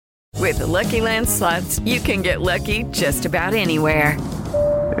With the Lucky Land Slots, you can get lucky just about anywhere.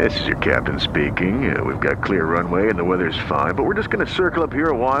 This is your captain speaking. We've got clear runway and the weather's fine, but we're just going to circle up here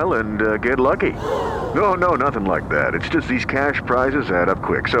a while and get lucky. No, nothing like that. It's just these cash prizes add up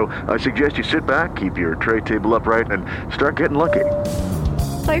quick. So I suggest you sit back, keep your tray table upright, and start getting lucky.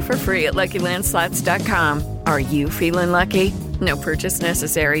 Play for free at LuckyLandSlots.com. Are you feeling lucky? No purchase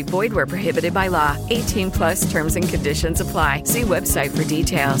necessary. Void where prohibited by law. 18+ terms and conditions apply. See website for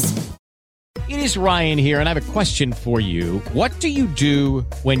details. It is Ryan here, and I have a question for you. What do you do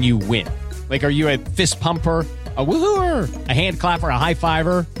when you win? Like, are you a fist pumper, a woohooer, a hand clapper, a high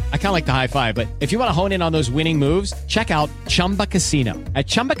fiver? I kind of like the high five, but if you want to hone in on those winning moves, check out Chumba Casino. At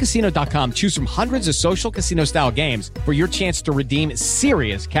ChumbaCasino.com, choose from hundreds of social casino-style games for your chance to redeem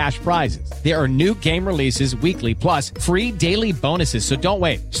serious cash prizes. There are new game releases weekly, plus free daily bonuses. So don't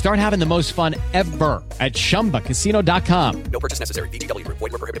wait. Start having the most fun ever at ChumbaCasino.com. No purchase necessary. VGW. Void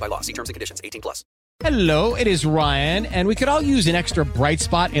where prohibited by law. See terms and conditions. 18+. Hello, it is Ryan, and we could all use an extra bright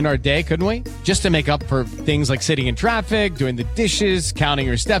spot in our day, couldn't we? Just to make up for things like sitting in traffic, doing the dishes, counting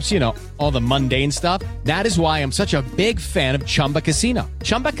your steps, you know, all the mundane stuff. That is why I'm such a big fan of Chumba Casino.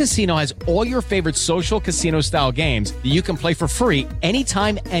 Chumba Casino has all your favorite social casino-style games that you can play for free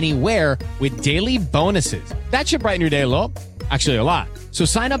anytime, anywhere with daily bonuses. That should brighten your day a little. Actually, a lot. So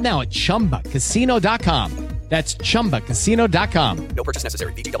sign up now at ChumbaCasino.com. That's ChumbaCasino.com. No purchase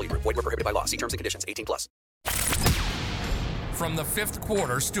necessary. VGW. Void where prohibited by law. See terms and conditions. 18+. From the Fifth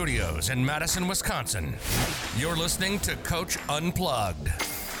Quarter Studios in Madison, Wisconsin, you're listening to Coach Unplugged.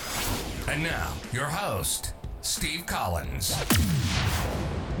 And now, your host, Steve Collins.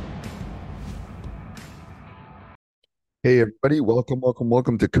 Hey everybody,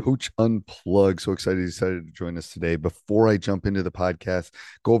 welcome to Coach Unplugged. So excited you decided to join us today. Before I jump into the podcast,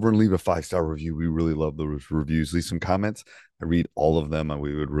 go over and leave a 5-star review. We really love those reviews. Leave some comments. I read all of them, and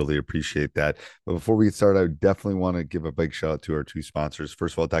we would really appreciate that. But before we get started, I definitely want to give a big shout out to our two sponsors.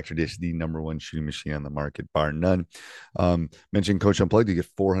 First of all, Dr. Dish, the #1 shooting machine on the market, bar none. Mention Coach Unplugged, you get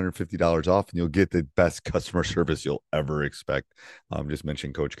 $450 off, and you'll get the best customer service you'll ever expect. Just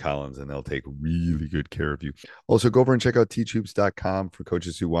mention Coach Collins, and they'll take really good care of you. Also, go over and check out teachhoops.com for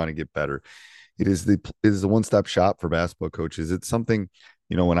coaches who want to get better. It is the one-stop shop for basketball coaches. It's something,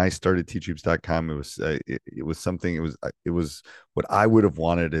 you know, when I started teachhoops.com, it was what I would have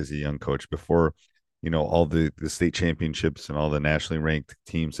wanted as a young coach before, you know, all the state championships and all the nationally ranked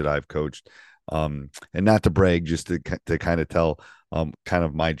teams that I've coached. And not to brag, just to kind of tell kind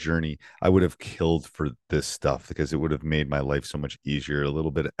of my journey, I would have killed for this stuff because it would have made my life so much easier. A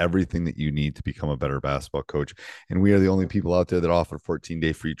little bit of everything that you need to become a better basketball coach. And we are the only people out there that offer a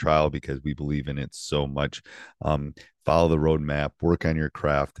 14-day free trial because we believe in it so much. Follow the roadmap, work on your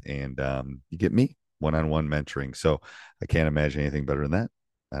craft, and you get me one-on-one mentoring. So I can't imagine anything better than that.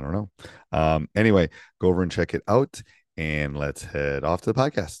 I don't know. Anyway, go over and check it out, and let's head off to the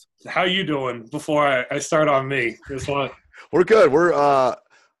podcast. How you doing before I start on me? This one. We're good. We're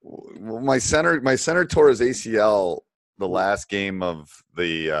my center tore his ACL the last game of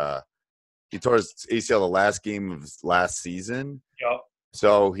the he tore his ACL the last game of last season. Yep.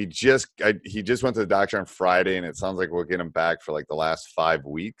 So he just went to the doctor on Friday, and it sounds like we'll get him back for like the last 5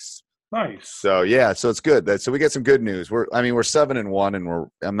 weeks. Nice. So yeah, so it's good. So we get some good news. We're 7-1, and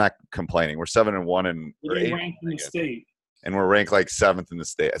I'm not complaining. We're 7-1, and we're ranked in the state, and we're ranked like 7th in the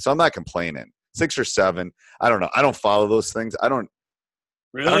state. So I'm not complaining. 6 or 7. I don't know. I don't follow those things. I don't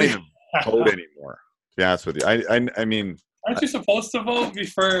even vote anymore. To be honest with you, I mean. Aren't you supposed to vote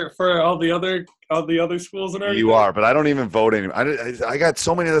for all the other schools and everything? You are, but I don't even vote anymore. I got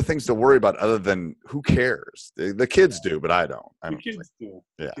so many other things to worry about other than who cares. The kids do, but I don't. The kids do.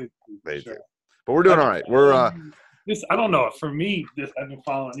 Yeah, they sure. do. But we're doing all right. We're I don't know. For me, I've been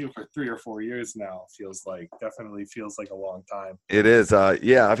following you for 3 or 4 years now. Definitely feels like a long time. It is.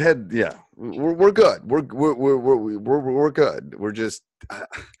 Yeah, we're good. We're good. We're just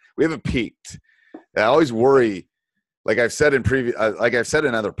we haven't peaked. I always worry. Like I've said in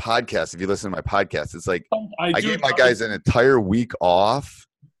other podcasts, if you listen to my podcast, it's like I gave my guys an entire week off.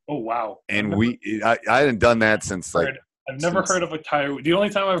 Oh wow! And I hadn't done that since I've never heard of a tire. The only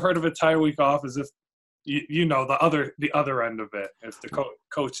time I've heard of a tire week off is if you know the other end of it, if the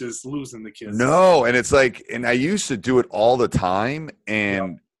coach is losing the kids. No, and it's like, and I used to do it all the time,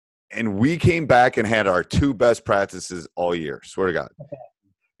 and we came back and had our 2 best practices all year. Swear to God,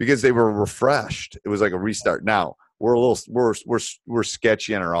 because they were refreshed. It was like a restart. Now. We're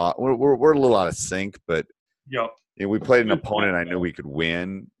sketchy on our we're a little out of sync, but we played an opponent I knew we could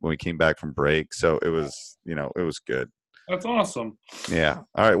win when we came back from break, so it was good. That's awesome. Yeah.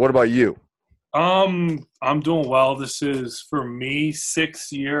 All right. What about you? I'm doing well. This is for me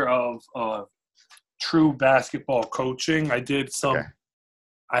 6th year of true basketball coaching. Okay.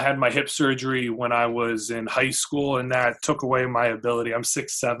 I had my hip surgery when I was in high school, and that took away my ability. I'm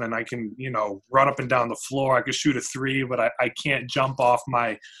 6'7". I can, run up and down the floor. I could shoot a three, but I can't jump off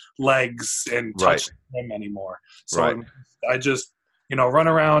my legs and touch them anymore. So I just, run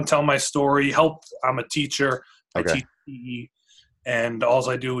around, tell my story, help. I'm a teacher. I teach PE, and all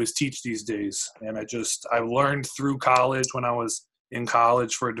I do is teach these days. And I learned through college when I was in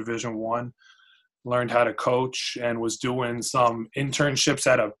college for Division I. Learned how to coach and was doing some internships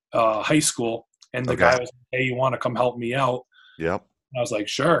at a high school. And the guy was like, hey, you want to come help me out? Yep. And I was like,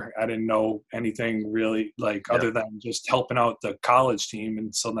 sure. I didn't know anything really other than just helping out the college team.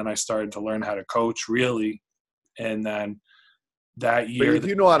 And so then I started to learn how to coach really. And then that year. But if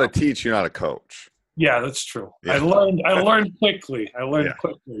you know how to teach, you know how to coach. Yeah, that's true. Yeah. I learned quickly.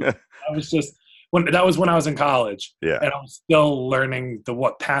 Quickly. I was just when I was in college. Yeah. And I was still learning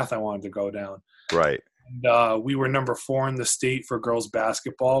what path I wanted to go down. Right. And we were number 4 in the state for girls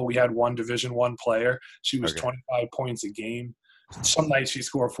basketball. We had one Division I player. She was 25 points a game. Some nights she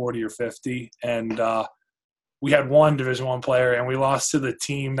scored 40 or 50. And we had one Division I player, and we lost to the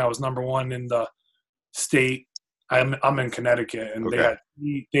team that was number 1 in the state. I'm in Connecticut, and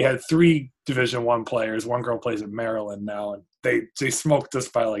they had 3 Division I players. One girl plays at Maryland now, and they smoked us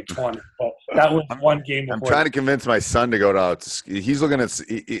by like 20. But that was one game. I'm trying to convince my son to go to. He's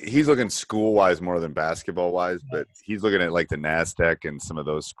looking school wise more than basketball wise, but he's looking at like the NASDAQ and some of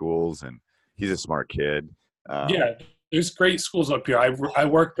those schools, and he's a smart kid. There's great schools up here. I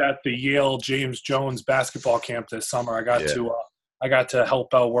worked at the Yale James Jones basketball camp this summer. I got to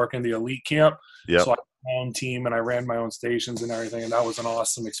help out working the elite camp. Yeah. So I had my own team and I ran my own stations and everything, and that was an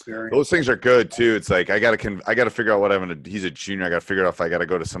awesome experience. Those things are good too. It's like I got to figure out what I'm going to. He's a junior. I got to figure out if I got to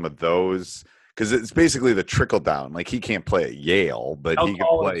go to some of those because it's basically the trickle down. Like he can't play at Yale, but he can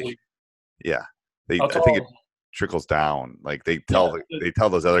play. Yeah, I think it trickles down. Like they tell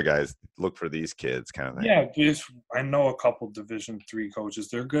those other guys look for these kids, kind of thing. Yeah, I know a couple Division III coaches.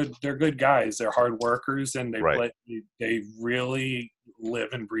 They're good. They're good guys. They're hard workers, and they really live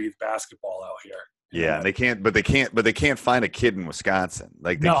and breathe basketball out here. Yeah, and they can't find a kid in Wisconsin.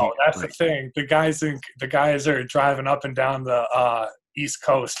 That's the thing. The guys are driving up and down the East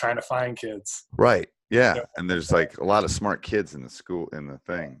Coast trying to find kids. Right. Yeah, and there's like a lot of smart kids in the school in the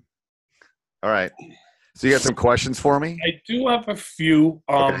thing. All right. So you got some questions for me? I do have a few.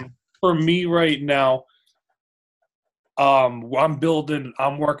 For me right now, I'm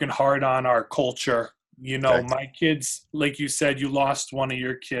working hard on our culture. My kids, like you said, you lost one of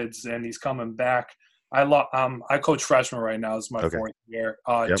your kids and he's coming back. I coach freshmen right now. This is my 4th year.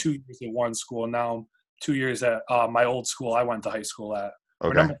 2 years at one school. Now 2 years at my old school I went to high school at.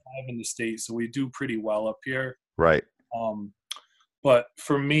 We're number 5 in the state, so we do pretty well up here. Right. But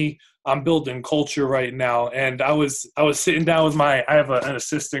for me, I'm building culture right now, and I was sitting down with I have an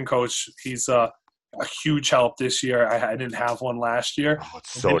assistant coach. He's a huge help this year. I didn't have one last year. Oh,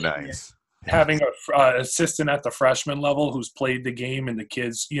 it's so nice. Having an assistant at the freshman level who's played the game and the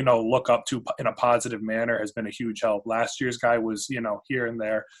kids, look up to in a positive manner has been a huge help. Last year's guy was, here and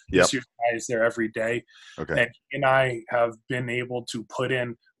there. This year's guy is there every day. Okay. And he and I have been able to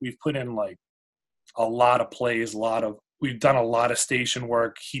we've put in like a lot of plays, we've done a lot of station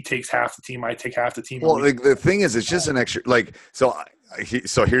work. He takes half the team. I take half the team. Well, the thing is, it's just an extra, so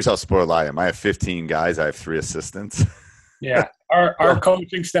here's how spoiled I am. I have 15 guys. I have 3 assistants. Yeah. Our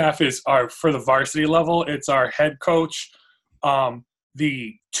coaching staff are for the varsity level. It's our head coach,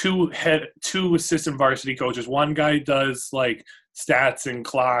 the two assistant varsity coaches. One guy does like stats and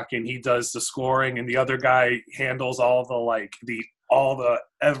clock, and he does the scoring, and the other guy handles all the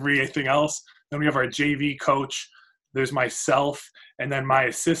everything else. Then we have our JV coach. There's myself, and then my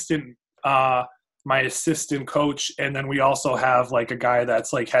assistant coach, and then we also have like a guy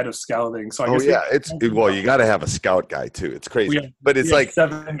that's like head of scouting. So you got to have a scout guy too. It's crazy, but it's like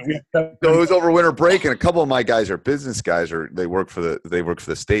 7. So it was over winter break, and a couple of my guys are business guys, or they work for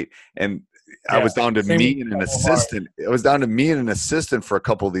the state, and I was down to me and an assistant. It was down to me and an assistant for a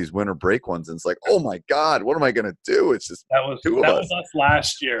couple of these winter break ones, and it's like, oh my god, what am I going to do? It's just that was us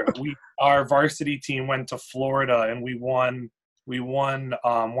last year. Our varsity team went to Florida, and we won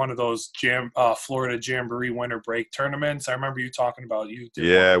one of those Florida Jamboree winter break tournaments. I remember you talking about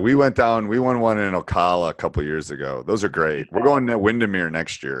we went down. We won one in Ocala a couple of years ago. Those are great. We're going to Windermere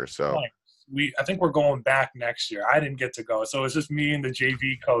next year. So I think we're going back next year. I didn't get to go. So it's just me and the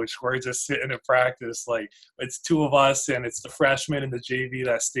JV coach. We're just sitting at practice. Like it's 2 of us, and it's the freshmen and the JV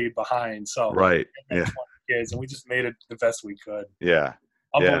that stayed behind. So right. Yeah. 20 kids, and we just made it the best we could. Yeah.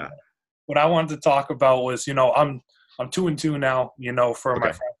 what I wanted to talk about was, I'm 2-2 now, for my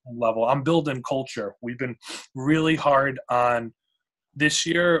Okay. freshman level. I'm building culture. We've been really hard on this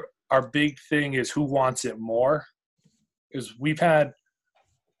year. Our big thing is who wants it more, because we've had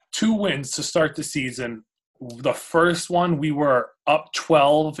 2 wins to start the season. The first one, we were up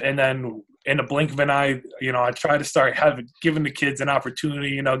 12, and then in a blink of an eye, I try to start giving the kids an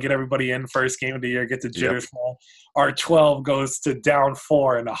opportunity, get everybody in first game of the year, get the jitters going. Our 12 goes to down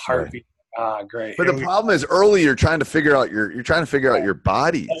 4 in a heartbeat. Right. Great. But the problem is early you're trying to figure out your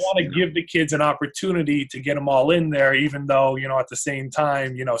bodies. I want to give the kids an opportunity to get them all in there, even though, at the same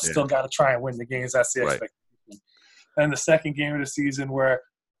time, still got to try and win the games. That's the expectation. And the second game of the season, we're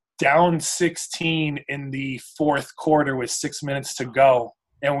down 16 in the fourth quarter with 6 minutes to go,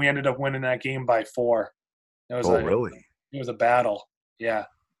 and we ended up winning that game by 4. It was really? It was a battle. Yeah, it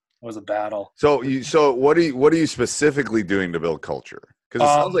was a battle. So what are you specifically doing to build culture? Because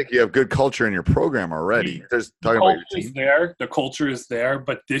it sounds like you have good culture in your program already. There's talking about your team. The culture is there,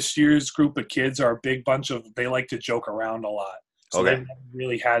 but this year's group of kids are a big bunch of. They like to joke around a lot, so they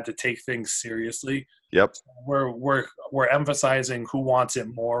really had to take things seriously. Yep. So we're emphasizing who wants it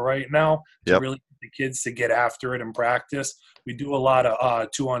more right now to really get the kids to get after it in practice. We do a lot of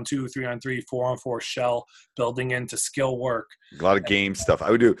 2-on-2, 3-on-3, 4-on-4 shell, building into skill work. A lot of game stuff.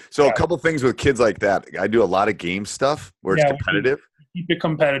 I would do. So a couple things with kids like that. I do a lot of game stuff where it's competitive. Keep it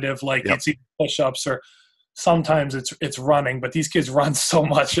competitive, like it's either push-ups or sometimes it's running, but these kids run so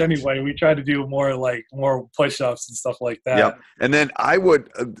much anyway. We try to do more push-ups and stuff like that. Yep. And then I would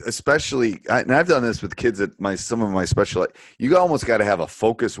especially, and I've done this with kids at some of my special, you almost got to have a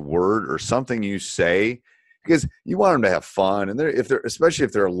focus word or something you say, because you want them to have fun. And especially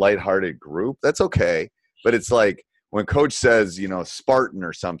if they're a lighthearted group, that's okay. But it's like when coach says, Spartan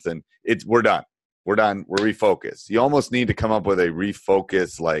or something, we're done. We're done. We're refocused. You almost need to come up with a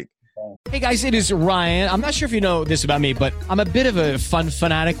refocus, Hey guys, it is Ryan. I'm not sure if you know this about me, but I'm a bit of a fun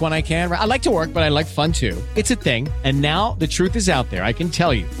fanatic when I can. I like to work, but I like fun too. It's a thing. And now the truth is out there. I can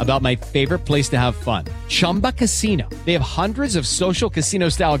tell you about my favorite place to have fun. Chumba Casino. They have hundreds of social casino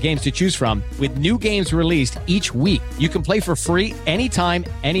style games to choose from with new games released each week. You can play for free anytime,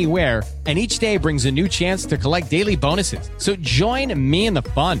 anywhere. And each day brings a new chance to collect daily bonuses. So join me in the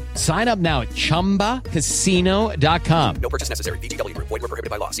fun. Sign up now at ChumbaCasino.com. No purchase necessary. VGW Group. Void where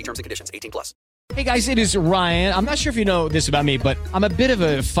prohibited by law. See terms and conditions. 18+. Hey guys, it is Ryan. I'm not sure if you know this about me, but I'm a bit of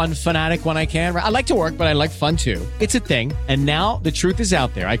a fun fanatic when I can. I like to work, but I like fun too. It's a thing. And now the truth is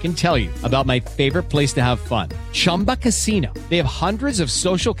out there. I can tell you about my favorite place to have fun. Chumba Casino. They have hundreds of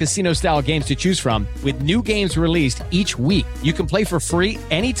social casino style games to choose from with new games released each week. You can play for free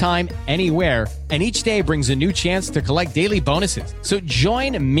anytime, anywhere. And each day brings a new chance to collect daily bonuses. So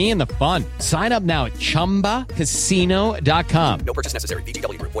join me in the fun. Sign up now at ChumbaCasino.com. No purchase necessary.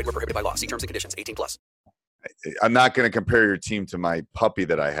 VGW Group. Void where prohibited by law. See terms and conditions. 18+. I'm not going to compare your team to my puppy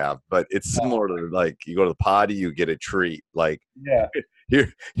that I have, but it's similar to you go to the potty, you get a treat.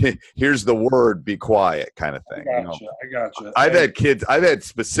 Here's the word, be quiet kind of thing. I gotcha. I've had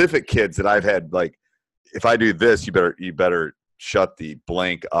specific kids that I've had if I do this, you better shut the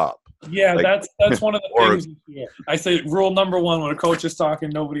blank up. Yeah, that's one of the things. I say rule number 1: when a coach is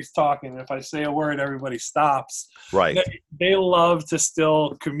talking, nobody's talking. If I say a word, everybody stops. Right. They love to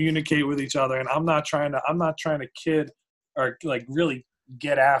still communicate with each other, and I'm not trying to kid or really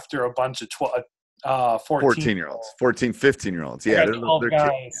get after a bunch of 14-year-olds. 14, 15-year-olds. Yeah, they're 12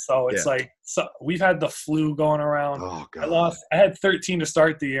 guys. So it's we've had the flu going around. Oh God. I had 13 to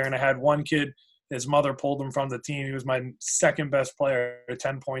start the year, and I had one kid. His mother pulled him from the team. He was my second best player,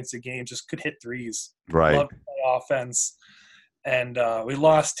 10 points a game, just could hit threes. Right. Loved to play offense. And we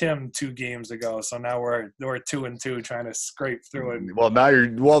lost him 2 games ago. So now we're 2-2 trying to scrape through it. Well,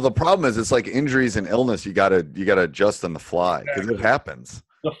 the problem is it's like injuries and illness. You gotta adjust on the fly because it happens.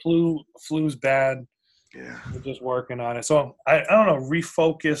 The flu's bad. Yeah. We're just working on it. So I don't know,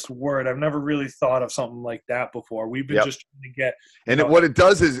 refocused word. I've never really thought of something like that before. We've been just trying to get. And what it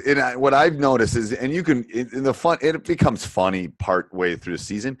does is, what I've noticed is, and you can, in the fun, it becomes funny part way through the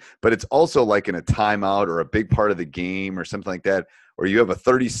season, but it's also like in a timeout or a big part of the game or something like that, or you have a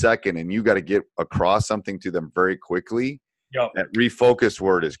 30-second and you got to get across something to them very quickly. Yep. That refocused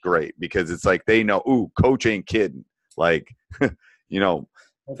word is great because it's like they know, ooh, coach ain't kidding.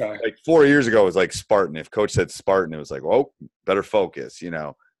 Okay. 4 years ago, it was like Spartan. If coach said Spartan, it was like, oh, better focus,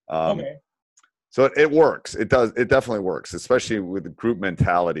 Okay. So it works. It does. It definitely works, especially with the group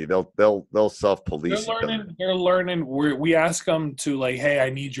mentality. They'll self-police. They're learning. We ask them to hey, I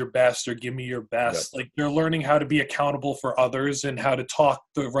need your best or give me your best. Yep. They're learning how to be accountable for others and how to talk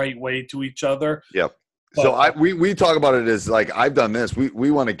the right way to each other. Yep. So we talk about it as like, I've done this.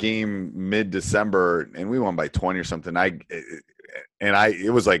 We won a game mid-December and we won by 20 or something.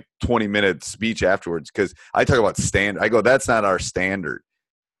 It was like 20-minute speech afterwards because I talk about standard. I go, that's not our standard.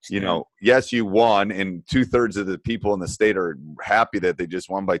 You know, yes, you won, and 2/3 of the people in the state are happy that they just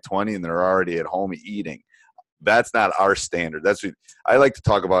won by 20 and they're already at home eating. That's not our standard. That's what I like to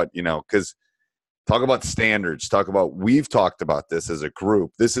talk about, you know, because talk about standards. Talk about, we've talked about this as a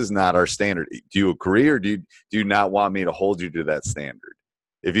group. This is not our standard. Do you agree, or do you not want me to hold you to that standard?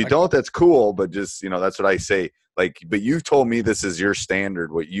 If you don't, that's cool, but just, you know, that's what I say. Like, but you've told me this is your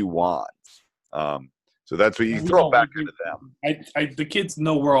standard, what you want. So that's what you throw back into them. The kids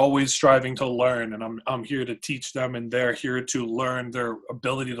know we're always striving to learn, and I'm here to teach them, and they're here to learn. Their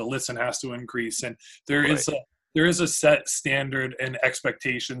ability to listen has to increase, and there is a set standard and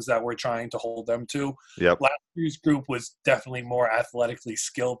expectations that we're trying to hold them to. Yep. Last year's group was definitely more athletically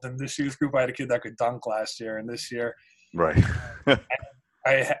skilled than this year's group. I had a kid that could dunk last year, and this year, right.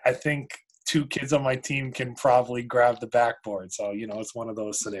 I think 2 kids on my team can probably grab the backboard. So, you know, it's one of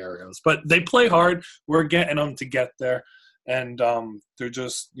those scenarios. But they play hard. We're getting them to get there. And they're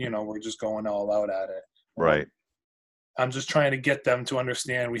just, you know, we're just going all out at it. Right. I'm just trying to get them to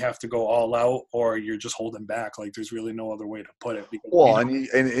understand we have to go all out, or you're just holding back. Like, there's really no other way to put it. Well,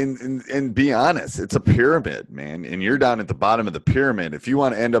 and be honest, it's a pyramid, man. And you're down at the bottom of the pyramid. If you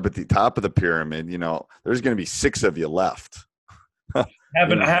want to end up at the top of the pyramid, you know, there's going to be 6 of you left. I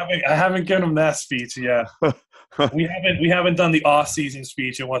haven't given them that speech yet. we haven't done the off-season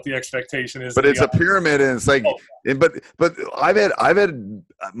speech and what the expectation is. But it's a pyramid, and it's like, but I've had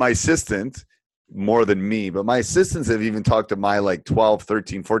my assistant more than me, but my assistants have even talked to my like 12,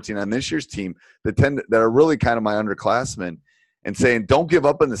 13, 14 on this year's team that are really kind of my underclassmen, and saying, don't give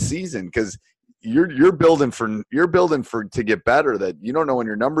up on the season, because you're building for to get better. That you don't know when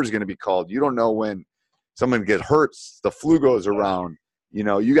your number is going to be called. You don't know when someone gets hurt, the flu goes around, you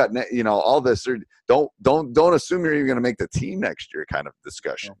know, you got, you know, all this. Don't assume you're even going to make the team next year kind of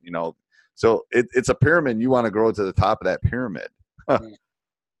discussion, you know. So it's a pyramid. You want to grow to the top of that pyramid.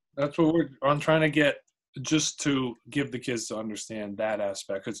 That's what I'm trying to get, just to give the kids to understand that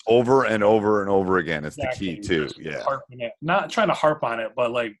aspect. Cause over and over and over again. It's exactly, the key too. Yeah. Not trying to harp on it,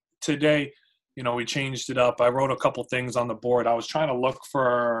 but like today, you know, we changed it up. I wrote a couple things on the board. I was trying to look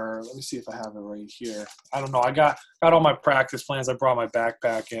for, let me see if I have it right here. I don't know. I got all my practice plans. I brought my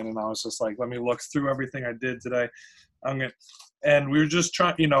backpack in, and I was just like, let me look through everything I did today. And we were just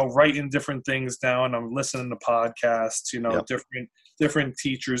trying, you know, writing different things down. I'm listening to podcasts, you know, different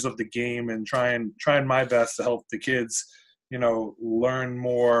teachers of the game, and trying my best to help the kids, you know, learn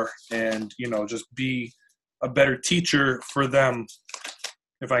more and, you know, just be a better teacher for them.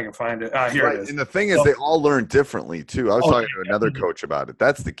 If I can find it. Here it is. And the thing is, they all learn differently too. I was talking to another coach about it.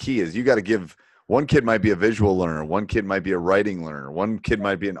 That's the key, is you got to give, one kid might be a visual learner. One kid might be a writing learner. One kid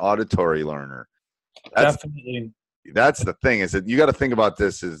might be an auditory learner. Definitely. That's the thing, is that you got to think about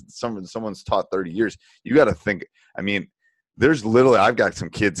this as someone's taught 30 years. You got to think, I mean, there's literally, I've got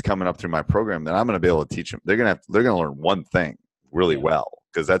some kids coming up through my program that I'm going to be able to teach them. They're going to learn one thing really well,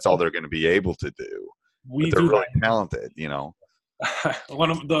 because that's all they're going to be able to do. They're really talented, you know. I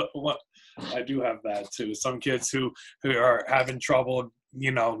do have that too. Some kids who are having trouble, you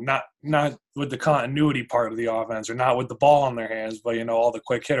know, not with the continuity part of the offense, or not with the ball in their hands, but, you know, all the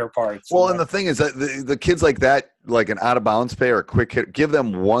quick hitter parts. Well, and the thing is that the kids like that, like an out of bounds play or a quick hit, give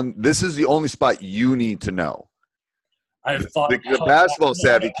them one. This is the only spot you need to know. I've thought the basketball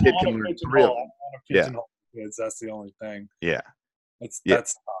savvy kid can learn 3 of them. Yeah, kids. That's the only thing. Yeah, that's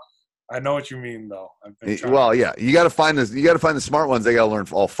tough. I know what you mean, though. Well, yeah, you got to find this. You got to find the smart ones. They got to learn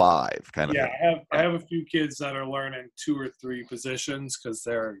all 5, kind of. Yeah, thing. I have a few kids that are learning 2 or 3 positions because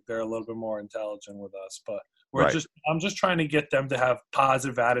they're a little bit more intelligent with us. But I'm just trying to get them to have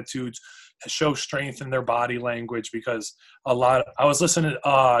positive attitudes, show strength in their body language, because I was listening.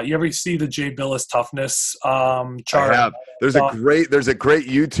 You ever see the Jay Billis toughness chart? I have. There's a great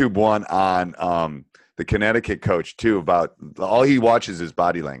YouTube one on the Connecticut coach too, about all he watches is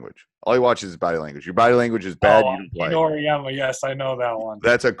body language. All he watches is body language. Your body language is bad. You don't play. Noriyama, yes, I know that one.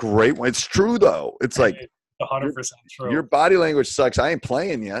 That's a great one. It's true though. It's like 100% true. Your body language sucks. I ain't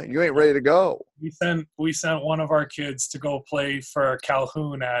playing you. You ain't ready to go. We sent one of our kids to go play for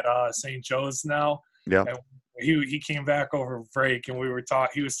Calhoun at St. Joe's now. Yeah. And he came back over break, and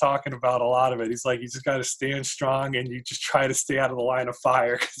he was talking about a lot of it. He's like, you just got to stand strong, and you just try to stay out of the line of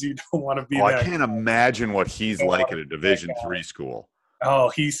fire, because you don't want to be. I can't imagine what he's like at a Division III school.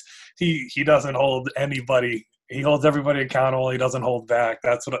 Oh, he doesn't hold anybody. He holds everybody accountable. He doesn't hold back.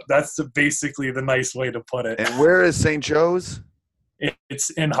 That's basically the nice way to put it. And where is St. Joe's? It's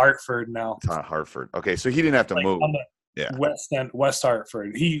in Hartford now. It's not Hartford. Okay, so he didn't have to Like move. on the west end, West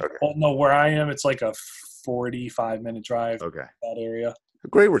Hartford. No, where I am, it's like a 45-minute drive. Okay, that area. A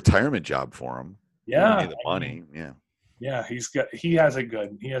great retirement job for him. Yeah, He need the money. Yeah, he has it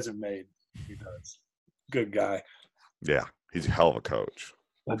good. He has it made. He does. Good guy. Yeah, he's a hell of a coach.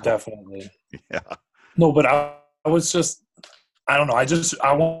 Definitely. Yeah. No, but I was just, I don't know.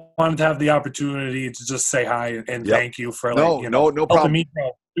 I wanted to have the opportunity to just say hi and thank you for no helping problem. me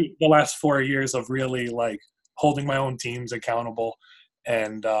grow the last 4 years of really like holding my own teams accountable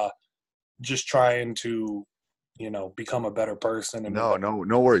and just trying to, become a better person. And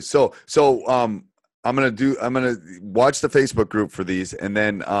No worries. So I'm gonna watch the Facebook group for these, and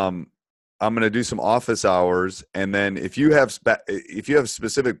then I'm gonna do some office hours, and then if you have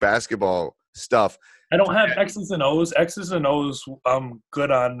specific basketball stuff. I don't have X's and O's. X's and O's I'm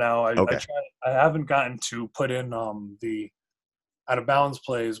good on now. I haven't gotten to put in the out of bounds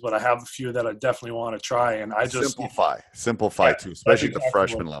plays, but I have a few that I definitely want to try. And I just simplop too, especially at the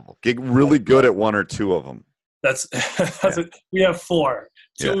freshman level. Get really good at one or two of them. We have 4.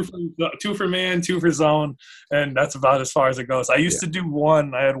 Two for man, 2 for zone, and that's about as far as it goes. I used to do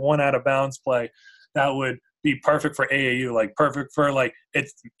one. I had one out of bounds play that would be perfect for AAU, like perfect for like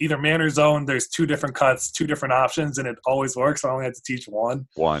it's either man or zone. There's 2 different cuts, 2 different options, and it always works. So I only had to teach one.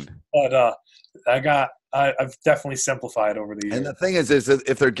 But I've definitely simplified over the years. And the thing is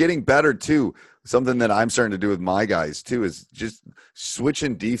if they're getting better too, something that I'm starting to do with my guys too is just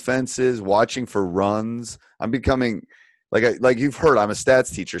switching defenses, watching for runs. I'm becoming like you've heard, I'm a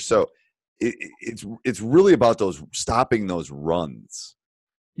stats teacher, so it's really about stopping those runs.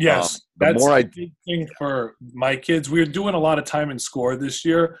 Yes, that's a big thing for my kids. We're doing a lot of time in score this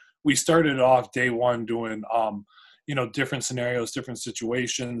year. We started off day one doing different scenarios, different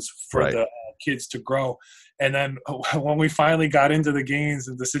situations for the kids to grow. And then when we finally got into the games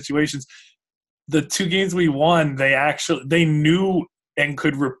and the situations, the 2 games we won, they knew and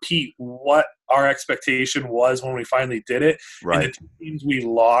could repeat what our expectation was when we finally did it. Right. And the 2 games we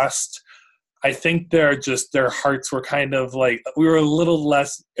lost, I think their hearts were kind of like, we were a little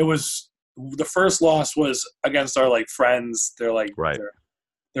less, it was, the first loss was against our like friends. They're like,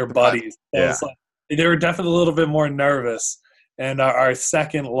 their buddies. Yeah. They were definitely a little bit more nervous. And our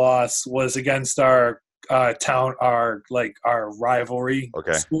second loss was against our town, our rivalry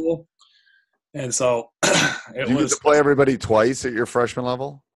school. And so you get to play everybody twice at your freshman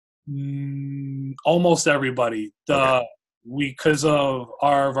level? Almost everybody. Because of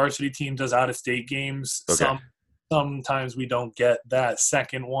our varsity team does out-of-state games, sometimes we don't get that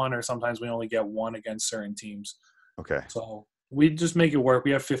second one, or sometimes we only get one against certain teams. Okay. So we just make it work.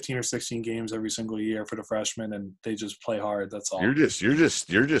 We have 15 or 16 games every single year for the freshmen, and they just play hard. That's all. You're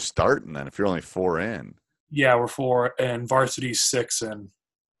just starting then. If you're only 4 in. Yeah, we're 4, and varsity's 6 in.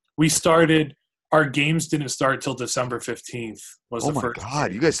 We started. Our games didn't start till December 15th. Was the first. Oh my God!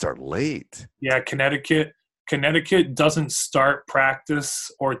 Game. You guys start late. Yeah, Connecticut doesn't start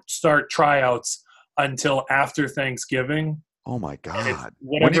practice or start tryouts until after Thanksgiving. Oh my God!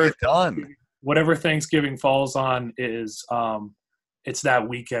 When do you get done? Whatever Thanksgiving falls on is it's that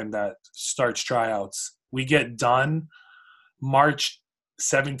weekend that starts tryouts. We get done March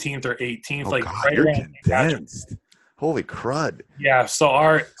 17th or 18th. Oh God, you're condensed. Holy crud! Yeah, so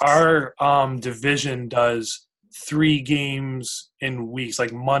our division does 3 games in weeks,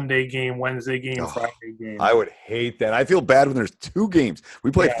 like Monday game, Wednesday game, Friday game. I would hate that. I feel bad when there's 2 games. We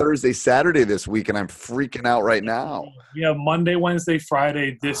play Thursday, Saturday this week, and I'm freaking out right now. Yeah, Monday, Wednesday,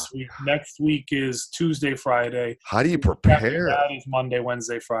 Friday this week. Next week is Tuesday, Friday. How do you prepare? That is Monday,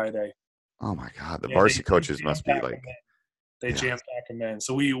 Wednesday, Friday. Oh my God, the varsity coaches must be like. They jam pack them in.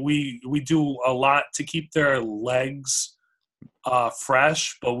 So we do a lot to keep their legs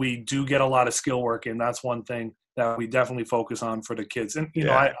fresh, but we do get a lot of skill work in. That's one thing that we definitely focus on for the kids. And you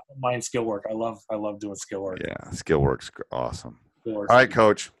know, I don't mind skill work. I love doing skill work. Yeah, skill work's awesome. All right,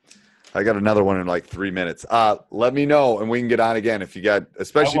 Coach. I got another one in like 3 minutes. Let me know and we can get on again if you got,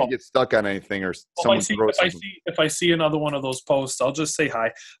 especially if you get stuck on anything or someone throws something. If I see another one of those posts, I'll just say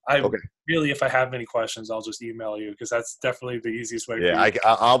hi. Really, if I have any questions, I'll just email you because that's definitely the easiest way. Yeah,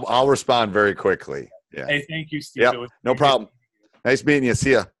 I'll respond very quickly. Yeah. Hey, thank you, Steve. Yep, no problem. Nice meeting you.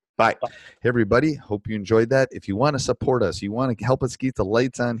 See ya. Bye. Hey, everybody. Hope you enjoyed that. If you want to support us, you want to help us keep the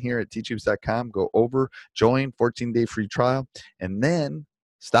lights on here at teachhoops.com, go over, join, 14-day free trial, and then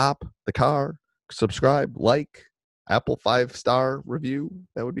stop the car, subscribe, like, Apple 5-star review.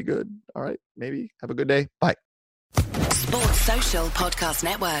 That would be good. All right. Maybe. Have a good day. Bye. Sports Social Podcast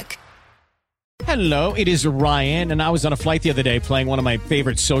Network. Hello, it is Ryan, and I was on a flight the other day playing one of my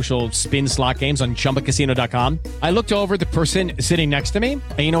favorite social spin slot games on ChumbaCasino.com. I looked over at the person sitting next to me,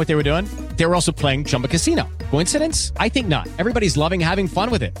 and you know what they were doing? They were also playing Chumba Casino. Coincidence? I think not. Everybody's loving having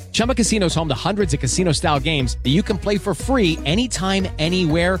fun with it. Chumba Casino is home to hundreds of casino-style games that you can play for free anytime,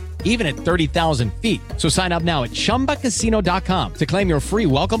 anywhere, even at 30,000 feet. So sign up now at ChumbaCasino.com to claim your free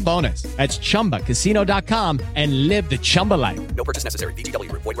welcome bonus. That's ChumbaCasino.com and live the Chumba life. No purchase necessary. VGW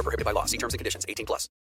Group. Void where prohibited by law. See terms and conditions. 18+.